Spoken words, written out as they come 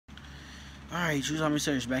Alright, Choose Army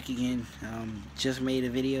Search back again. Just made a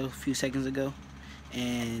video a few seconds ago,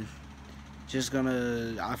 and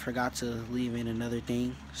I forgot to leave in another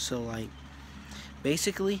thing. So, like,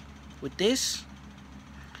 basically, with this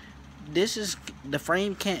is, the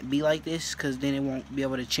frame can't be like this, because then it won't be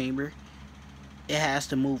able to chamber. It has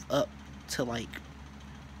to move up to, like,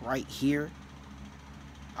 right here.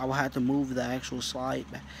 I will have to move the actual slide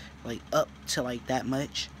back, like, up to like that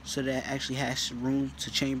much, so that it actually has room to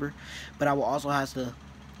chamber. But I will also have to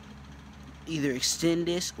either extend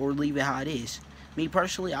this or leave it how it is. Me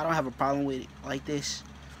personally, I don't have a problem with it like this.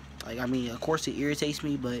 Like, I mean, of course it irritates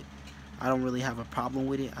me, but I don't really have a problem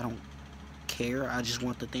with it. I don't care. I just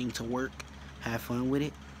want the thing to work, have fun with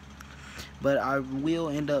it. But I will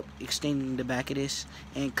end up extending the back of this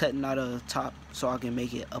and cutting out a top so I can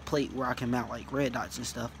make it a plate where I can mount like red dots and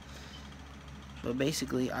stuff. But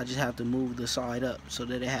basically, I just have to move the side up so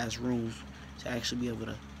that it has room to actually be able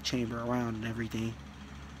to chamber around and everything.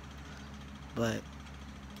 But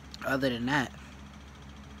other than that,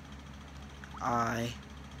 I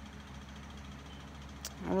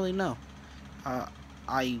don't really know.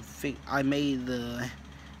 I made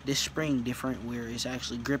this spring different, where it's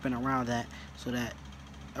actually gripping around that, so that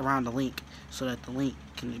around the link, so that the link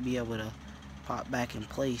can be able to pop back in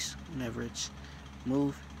place whenever it's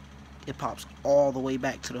moved. It pops all the way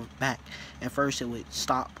back to the back. At first it would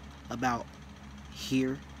stop about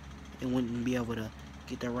here. It wouldn't be able to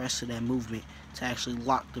get the rest of that movement to actually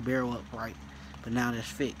lock the barrel up right. But now that's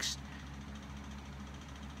fixed.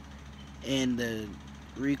 And the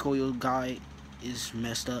recoil guide is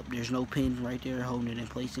messed up. There's no pin right there holding it in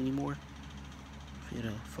place anymore. If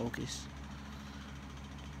it'll focus.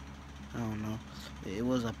 I don't know. It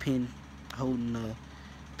was a pin holding the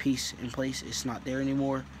piece in place. It's not there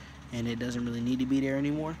anymore, and it doesn't really need to be there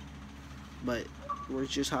anymore. But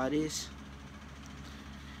it's just how it is.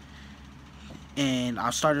 And I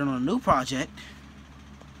started on a new project.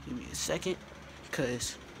 Give me a second,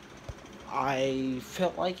 because I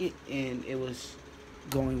felt like it and it was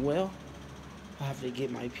going well. I have to get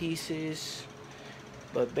my pieces,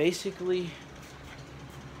 but basically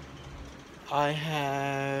I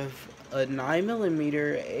have a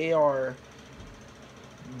 9mm AR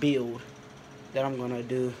build that I'm gonna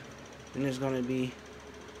do, and it's gonna be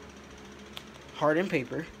hardened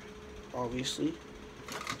paper, obviously,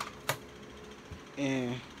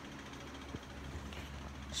 and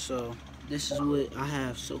so this is what I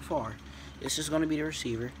have so far. This is gonna be the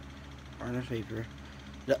receiver, hardened paper.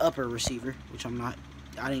 The upper receiver, which I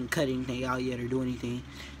didn't cut anything out yet or do anything.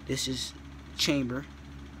 This is chamber,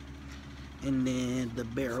 and then the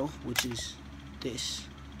barrel, which is this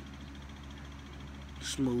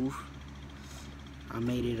smooth. I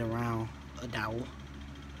made it around a dowel,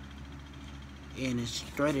 and it's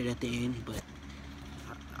threaded at the end, but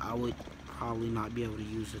I would probably not be able to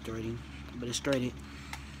use the threading, but it's threaded.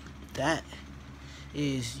 That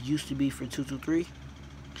used to be for 223.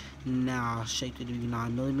 Now I shaped it to be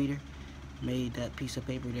 9mm. Made that piece of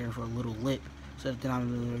paper there for a little lip so that the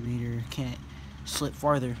 9mm can't slip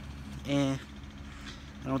farther. And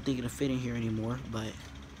I don't think it'll fit in here anymore, but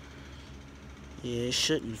yeah, it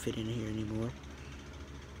shouldn't fit in here anymore.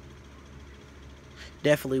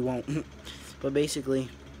 Definitely won't. But basically,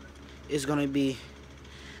 it's gonna be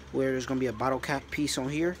where there's gonna be a bottle cap piece on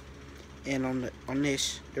here, and on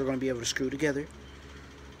this they're gonna be able to screw together.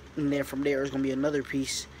 And then from there, there's gonna be another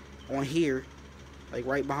piece on here, like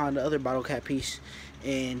right behind the other bottle cap piece,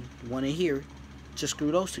 and one in here to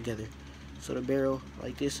screw those together. So the barrel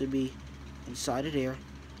like this would be inside of there,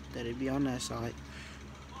 that'd be on that side.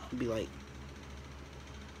 It'd be like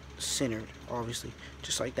centered, obviously,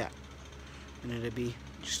 just like that, and it'd be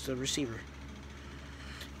just a receiver.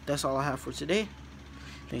 That's all I have for today.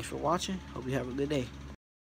 Thanks for watching. Hope you have a good day.